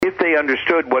if they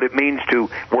understood what it means to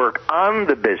work on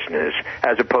the business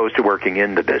as opposed to working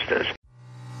in the business.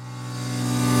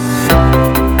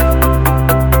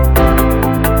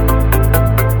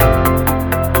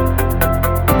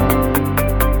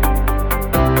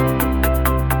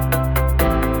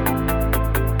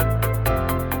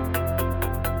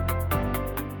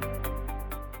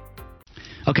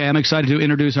 Okay, I'm excited to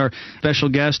introduce our special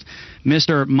guest,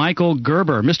 Mr. Michael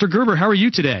Gerber. Mr. Gerber, how are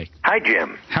you today? Hi,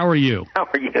 Jim. How are you? How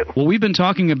are you? Well, we've been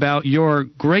talking about your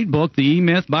great book, The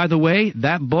E-Myth. By the way,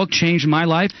 that book changed my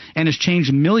life and has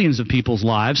changed millions of people's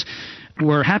lives.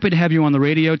 We're happy to have you on the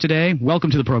radio today.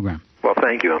 Welcome to the program. Well,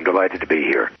 thank you. I'm delighted to be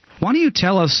here. Why don't you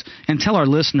tell us and tell our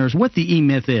listeners what the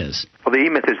E-Myth is? Well, the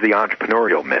E-Myth is the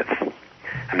entrepreneurial myth.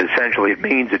 And essentially it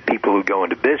means that people who go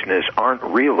into business aren't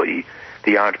really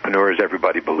the entrepreneurs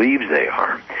everybody believes they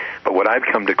are, but what I've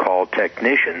come to call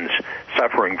technicians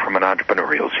suffering from an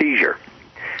entrepreneurial seizure.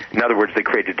 In other words, they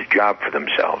created a job for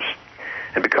themselves.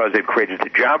 And because they've created a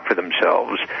job for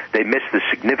themselves, they miss the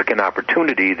significant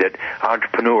opportunity that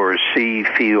entrepreneurs see,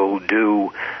 feel,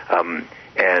 do,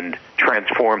 and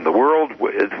transform the world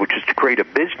with, which is to create a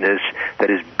business that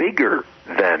is bigger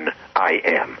than I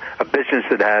am, a business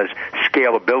that has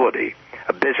scalability,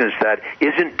 a business that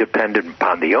isn't dependent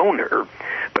upon the owner,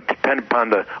 but dependent upon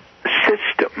the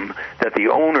system that the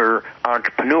owner,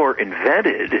 entrepreneur,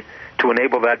 invented to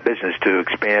enable that business to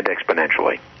expand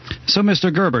exponentially. So,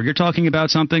 Mr. Gerber, you're talking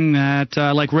about something that,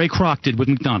 like Ray Kroc did with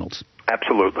McDonald's.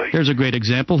 Absolutely. There's a great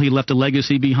example. He left a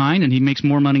legacy behind, and he makes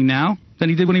more money now than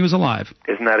he did when he was alive.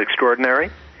 Isn't that extraordinary?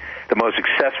 The most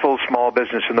successful small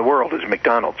business in the world is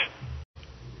McDonald's.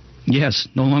 Yes,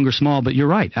 no longer small, but you're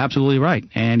right, absolutely right.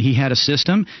 And he had a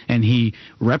system, and he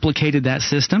replicated that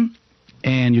system,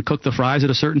 and you cook the fries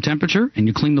at a certain temperature, and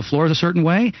you clean the floors a certain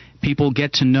way. People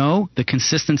get to know the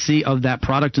consistency of that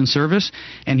product and service,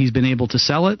 and he's been able to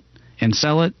sell it, and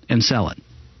sell it, and sell it.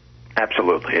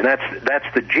 Absolutely, and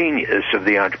that's the genius of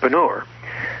the entrepreneur.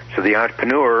 So the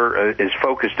entrepreneur is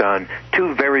focused on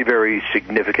two very, very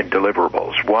significant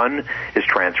deliverables. One is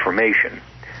transformation.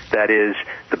 That is,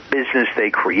 the business they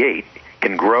create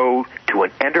can grow to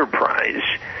an enterprise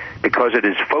because it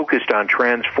is focused on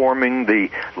transforming the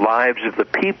lives of the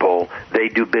people they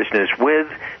do business with,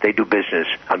 they do business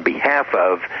on behalf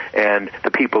of, and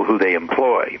the people who they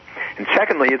employ. And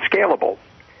secondly, it's scalable,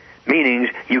 meaning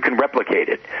you can replicate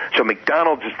it. So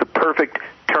McDonald's is the perfect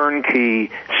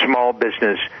turnkey small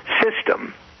business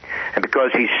system. And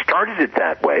because he started it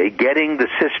that way, getting the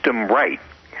system right,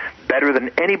 better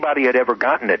than anybody had ever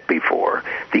gotten it before,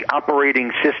 the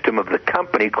operating system of the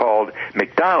company called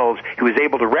McDonald's, he was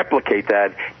able to replicate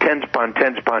that tens upon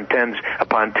tens upon tens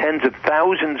upon tens of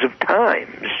thousands of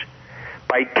times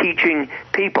by teaching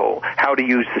people how to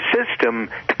use the system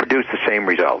to produce the same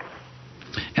result.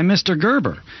 And Mr.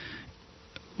 Gerber,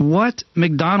 what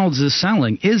McDonald's is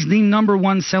selling is the number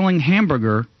one selling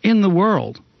hamburger in the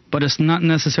world. But it's not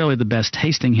necessarily the best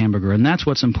tasting hamburger, and that's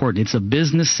what's important. It's a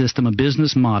business system, a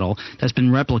business model that's been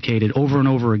replicated over and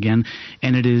over again,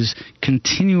 and it is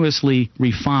continuously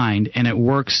refined, and it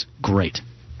works great.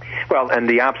 Well, and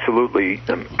the absolutely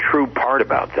true part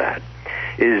about that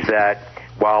is that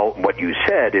while what you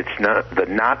said, it's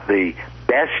not the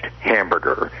best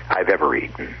hamburger I've ever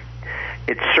eaten,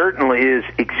 it certainly is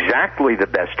exactly the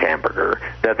best hamburger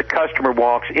that the customer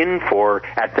walks in for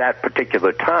at that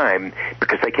particular time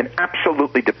because they can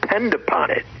absolutely depend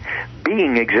upon it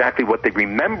being exactly what they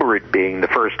remember it being the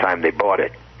first time they bought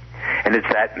it. And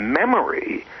it's that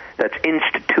memory that's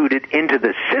instituted into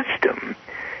the system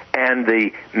and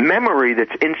the memory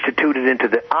that's instituted into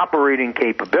the operating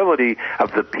capability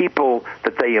of the people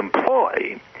that they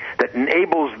employ that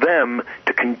enables them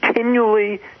to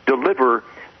continually deliver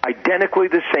identically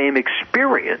the same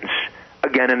experience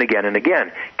again and again and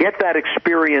again. Get that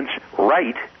experience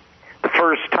right the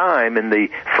first time in the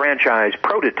franchise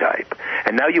prototype.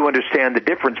 And now you understand the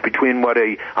difference between what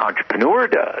an entrepreneur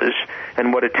does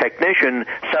and what a technician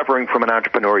suffering from an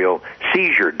entrepreneurial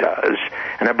seizure does.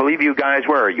 And I believe you guys,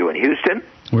 where are you, in Houston?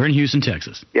 We're in Houston,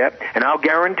 Texas. Yep. And I'll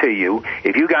guarantee you,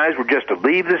 if you guys were just to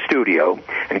leave the studio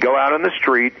and go out on the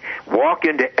street, walk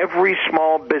into every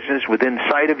small business within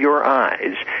sight of your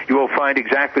eyes, you will find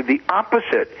exactly the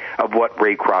opposite of what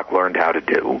Ray Kroc learned how to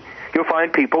do. You'll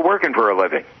find people working for a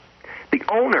living, the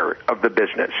owner of the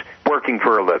business working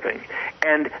for a living.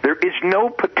 And there is no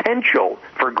potential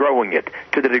for growing it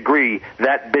to the degree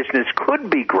that business could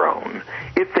be grown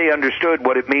if they understood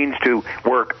what it means to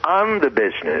work on the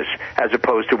business as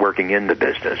opposed to working in the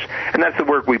business. And that's the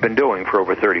work we've been doing for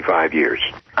over 35 years.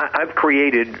 I've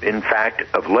created, in fact,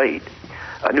 of late,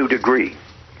 a new degree,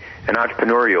 an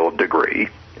entrepreneurial degree,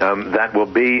 that will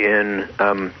be in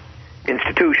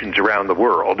institutions around the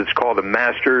world. It's called the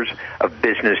Masters of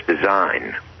Business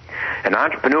Design. An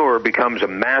entrepreneur becomes a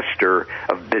master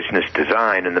of business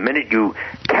design, and the minute you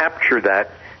capture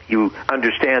that, you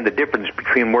understand the difference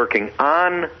between working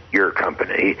on your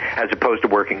company as opposed to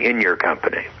working in your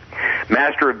company.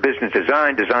 Master of Business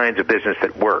Design designs a business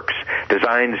that works,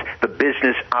 designs the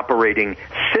business operating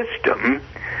system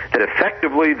that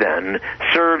effectively then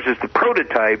serves as the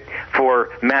prototype for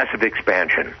massive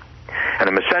expansion. And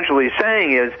I'm essentially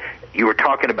saying is, you were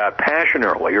talking about passion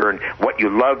earlier and what you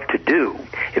love to do.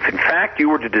 If in fact you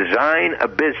were to design a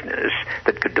business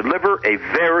that could deliver a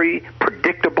very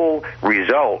predictable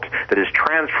result that is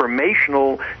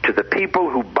transformational to the people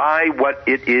who buy what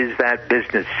it is that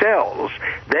business sells,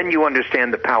 then you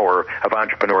understand the power of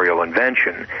entrepreneurial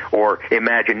invention, or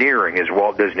Imagineering as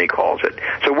Walt Disney calls it.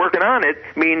 So working on it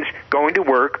means going to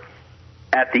work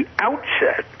at the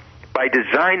outset by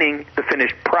designing the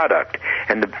finished product.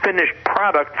 And the finished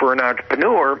product for an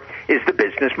entrepreneur is the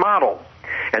business model.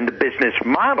 And the business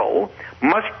model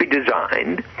must be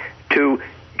designed to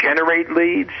generate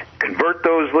leads, convert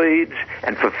those leads,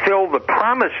 and fulfill the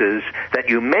promises that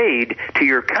you made to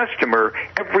your customer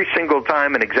every single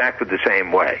time in exactly the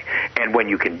same way. And when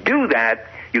you can do that,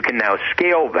 you can now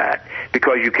scale that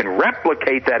because you can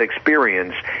replicate that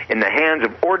experience in the hands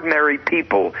of ordinary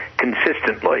people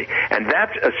consistently. And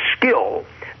that's a skill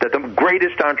that the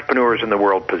greatest entrepreneurs in the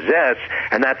world possess,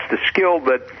 and that's the skill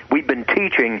that we've been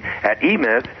teaching at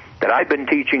E-Myth, that I've been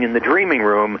teaching in the Dreaming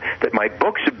Room, that my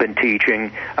books have been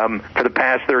teaching for the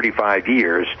past 35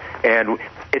 years, and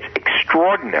it's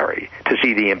extraordinary to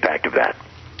see the impact of that.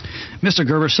 Mr.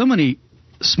 Gerber, so many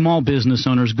small business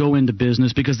owners go into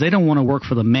business because they don't want to work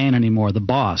for the man anymore, the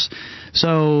boss.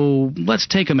 So let's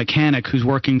take a mechanic who's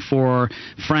working for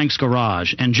Frank's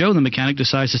Garage, and Joe the mechanic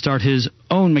decides to start his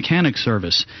own mechanic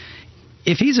service.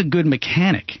 If he's a good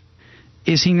mechanic,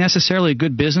 is he necessarily a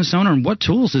good business owner, and what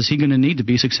tools is he going to need to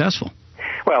be successful?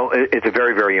 Well, it's a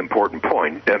very, very important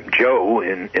point. Joe,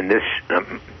 in this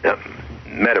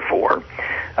metaphor,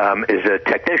 is a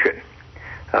technician.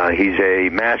 He's a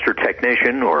master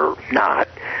technician, or not,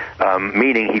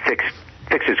 meaning he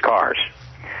fixes cars.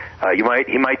 He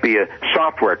might be a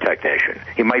software technician.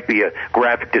 He might be a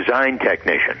graphic design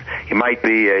technician. He might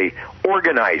be a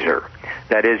organizer.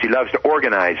 That is, he loves to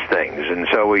organize things, and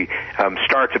so he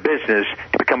starts a business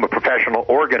to become a professional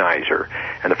organizer.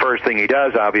 And the first thing he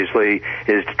does, obviously,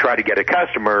 is to try to get a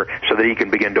customer so that he can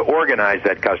begin to organize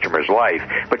that customer's life.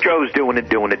 But Joe's doing it,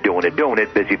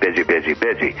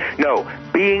 busy. No,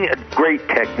 being a great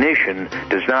technician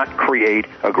does not create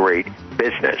a great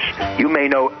business. You may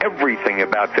know everything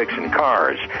about fixing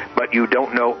cars, but you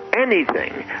don't know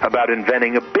anything about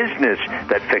inventing a business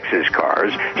that fixes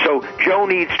cars. So Joe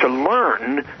needs to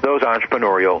learn those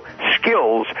entrepreneurial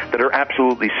skills that are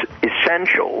absolutely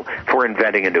essential for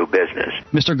inventing a new business.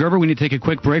 Mr. Gerber, we need to take a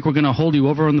quick break. We're going to hold you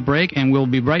over on the break, and we'll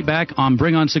be right back on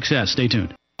Bring On Success. Stay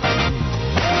tuned.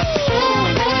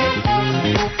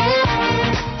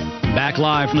 Back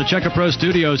live from the Checker Pro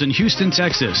Studios in Houston,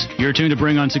 Texas. You're tuned to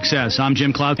Bring On Success. I'm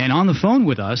Jim Klauck, and on the phone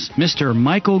with us, Mr.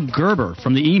 Michael Gerber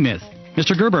from the E-Myth.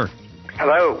 Mr. Gerber.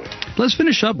 Hello. Let's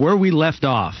finish up where we left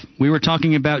off. We were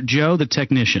talking about Joe, the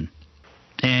technician.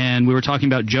 And we were talking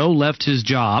about Joe left his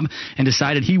job and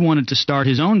decided he wanted to start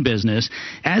his own business.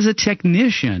 As a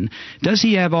technician, does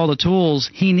he have all the tools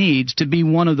he needs to be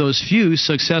one of those few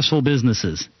successful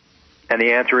businesses? And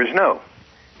the answer is no,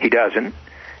 he doesn't.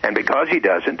 And because he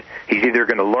doesn't, he's either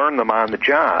going to learn them on the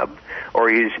job or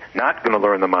he's not going to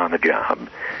learn them on the job.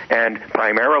 And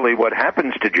primarily what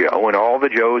happens to Joe and all the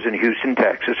Joes in Houston,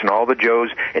 Texas, and all the Joes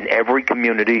in every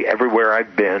community, everywhere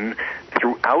I've been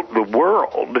throughout the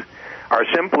world, are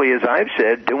simply, as I've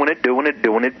said, doing it,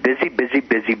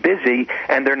 busy,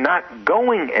 and they're not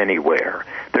going anywhere.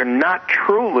 They're not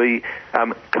truly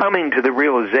coming to the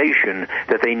realization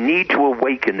that they need to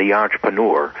awaken the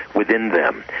entrepreneur within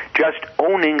them. Just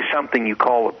owning something you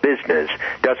call a business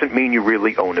doesn't mean you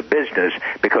really own a business,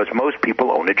 because most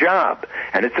people own a job,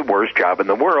 and it's the worst job in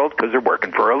the world because they're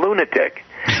working for a lunatic.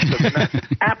 So they're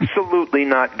absolutely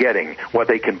not getting what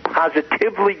they can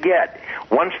positively get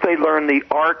once they learn the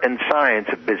art and science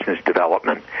of business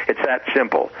development. It's that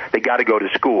simple. They got to go to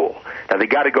school. Now, they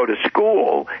got to go to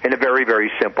school in a very,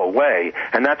 very simple way,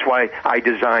 and that's why I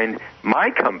designed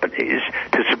my companies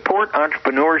to support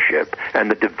entrepreneurship and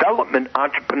the development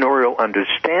entrepreneurial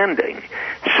understanding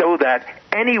so that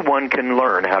anyone can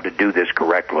learn how to do this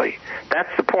correctly.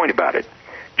 That's the point about it.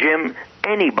 Jim,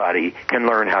 anybody can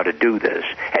learn how to do this,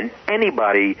 and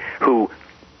anybody who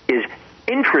is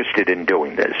interested in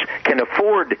doing this, can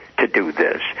afford to do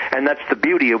this. And that's the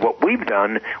beauty of what we've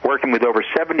done, working with over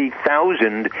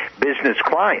 70,000 business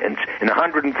clients in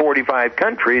 145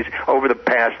 countries over the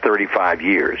past 35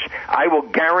 years. I will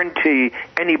guarantee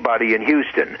anybody in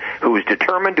Houston who is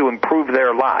determined to improve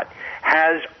their lot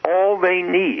has all they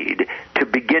need to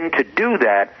begin to do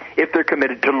that if they're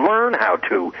committed to learn how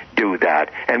to do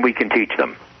that, and we can teach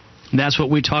them. That's what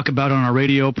we talk about on our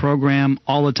radio program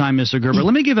all the time, Mr. Gerber.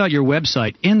 Let me give out your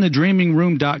website,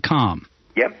 inthedreamingroom.com.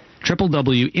 Yep.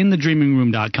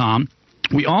 www.inthedreamingroom.com.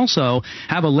 We also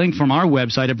have a link from our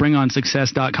website at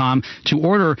bringonsuccess.com to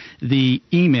order the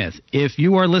E-Myth. If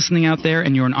you are listening out there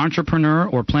and you're an entrepreneur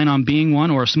or plan on being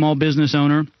one or a small business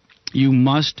owner, you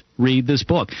must read this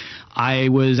book. I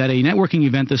was at a networking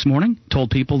event this morning,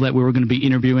 told people that we were going to be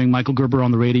interviewing Michael Gerber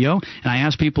on the radio, and I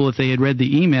asked people if they had read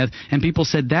the E-Myth, and people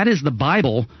said that is the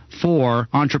Bible for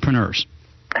entrepreneurs.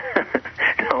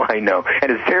 No, I know.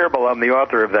 And it's terrible. I'm the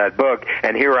author of that book,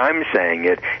 and here I'm saying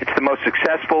it. It's the most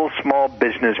successful small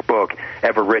business book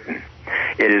ever written.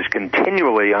 It is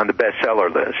continually on the bestseller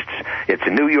lists. It's a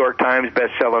New York Times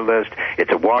bestseller list.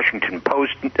 It's a Washington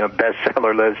Post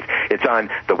bestseller list. It's on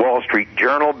the Wall Street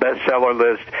Journal bestseller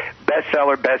list.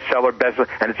 Bestseller,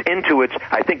 and it's into its,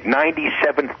 I think,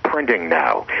 97th printing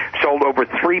now. Sold over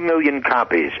 3 million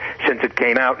copies since it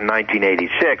came out in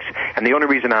 1986. And the only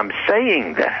reason I'm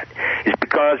saying that is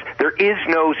because there is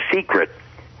no secret.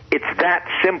 It's that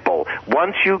simple.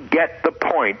 Once you get the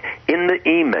point in the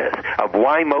E-Myth of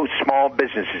why most small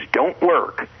businesses don't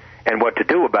work and what to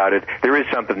do about it, there is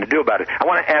something to do about it. I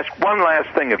want to ask one last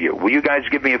thing of you. Will you guys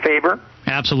give me a favor?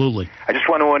 Absolutely. I just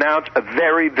want to announce a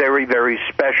very, very, very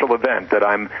special event that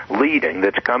I'm leading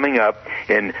that's coming up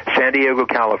in San Diego,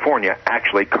 California,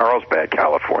 actually Carlsbad,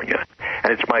 California.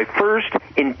 And it's my first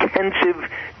intensive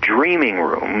dreaming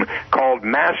room called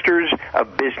Masters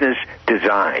of Business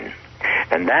Design.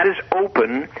 And that is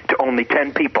open to only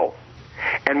 10 people.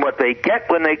 And what they get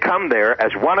when they come there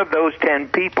as one of those 10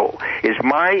 people is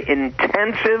my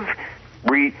intensive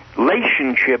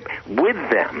relationship with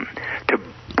them to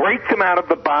break them out of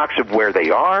the box of where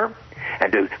they are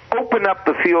and to open up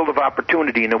the field of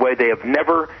opportunity in a way they have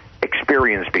never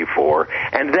experienced before.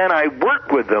 And then I work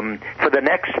with them for the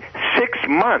next 6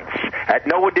 months at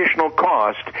no additional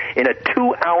cost in a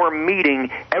 2-hour meeting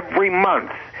every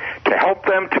month to help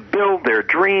them to build their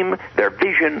dream, their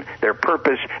vision, their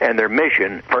purpose, and their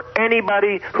mission. For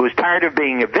anybody who's tired of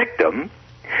being a victim,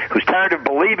 who's tired of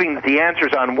believing that the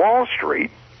answer's on Wall Street,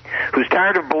 who's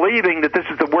tired of believing that this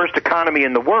is the worst economy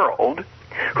in the world,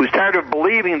 who's tired of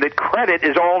believing that credit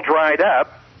is all dried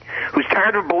up, who's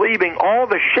tired of believing all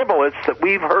the shibboleths that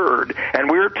we've heard and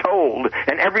we're told,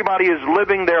 and everybody is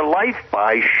living their life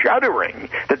by, shuddering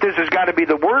that this has got to be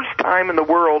the worst time in the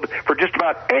world for just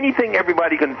about anything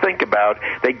everybody can think about.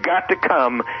 They got to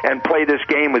come and play this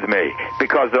game with me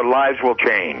because their lives will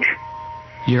change.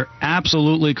 You're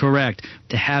absolutely correct.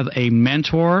 To have a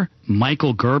mentor,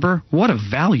 Michael Gerber, what a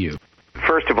value.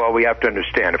 First of all, we have to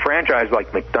understand, a franchise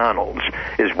like McDonald's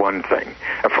is one thing.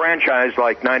 A franchise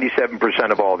like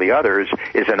 97% of all the others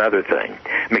is another thing.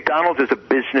 McDonald's is a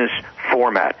business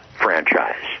format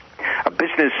franchise. A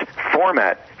business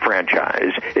format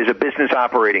franchise is a business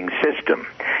operating system,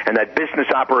 and that business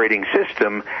operating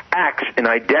system acts in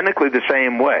identically the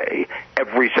same way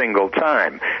every single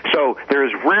time. So there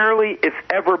has rarely, if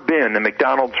ever, been a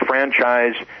McDonald's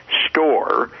franchise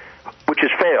store which has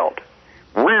failed.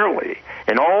 Rarely.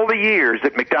 In all the years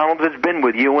that McDonald's has been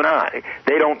with you and I,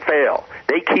 they don't fail.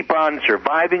 They keep on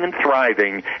surviving and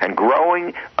thriving and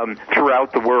growing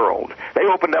throughout the world. They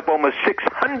opened up almost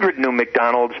 600 new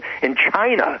McDonald's in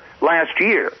China last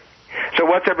year. So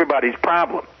what's everybody's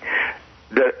problem?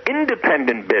 The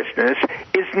independent business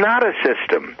is not a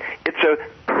system. It's a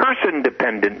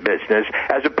person-dependent business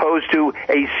as opposed to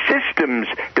a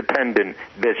systems-dependent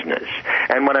business.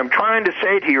 And what I'm trying to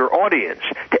say to your audience,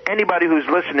 to anybody who's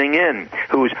listening in,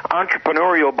 who's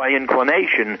entrepreneurial by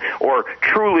inclination or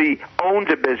truly owns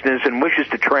a business and wishes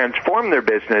to transform their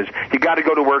business, you got to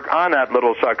go to work on that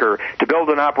little sucker to build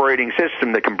an operating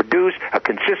system that can produce a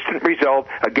consistent result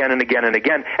again and again and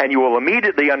again, and you will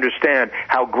immediately understand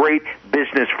how great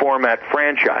business format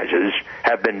franchises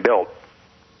have been built.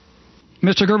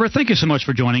 Mr. Gerber, thank you so much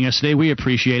for joining us today. We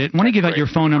appreciate it. I want to give out your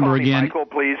phone number again. Michael,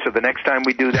 please, so the next time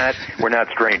we do that, we're not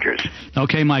strangers.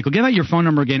 Okay, Michael, give out your phone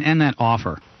number again and that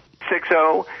offer.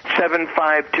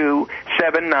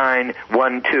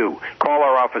 607-522-7912. Call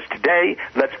our office today.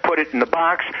 Let's put it in the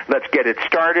box. Let's get it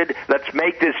started. Let's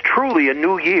make this truly a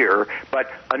new year,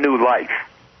 but a new life.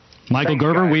 Michael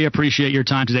Gerber, we appreciate your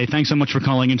time today. Thanks so much for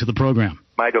calling into the program.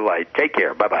 My delight. Take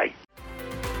care. Bye-bye.